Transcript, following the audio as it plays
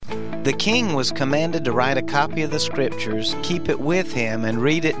The king was commanded to write a copy of the Scriptures, keep it with him, and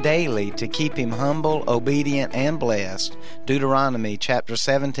read it daily to keep him humble, obedient, and blessed. Deuteronomy chapter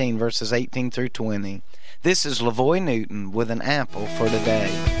 17, verses 18 through 20. This is LaVoy Newton with an apple for today.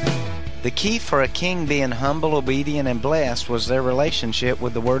 The key for a king being humble, obedient, and blessed was their relationship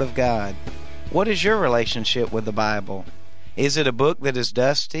with the Word of God. What is your relationship with the Bible? Is it a book that is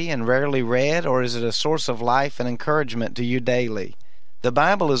dusty and rarely read, or is it a source of life and encouragement to you daily? The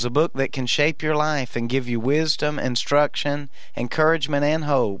Bible is a book that can shape your life and give you wisdom, instruction, encouragement, and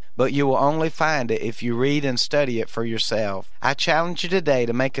hope, but you will only find it if you read and study it for yourself. I challenge you today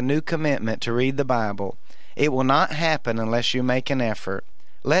to make a new commitment to read the Bible. It will not happen unless you make an effort.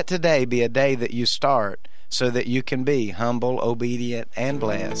 Let today be a day that you start so that you can be humble, obedient, and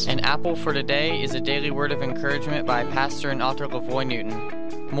blessed. An Apple for Today is a daily word of encouragement by pastor and author LaVoy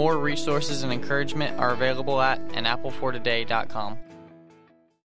Newton. More resources and encouragement are available at anapplefortoday.com.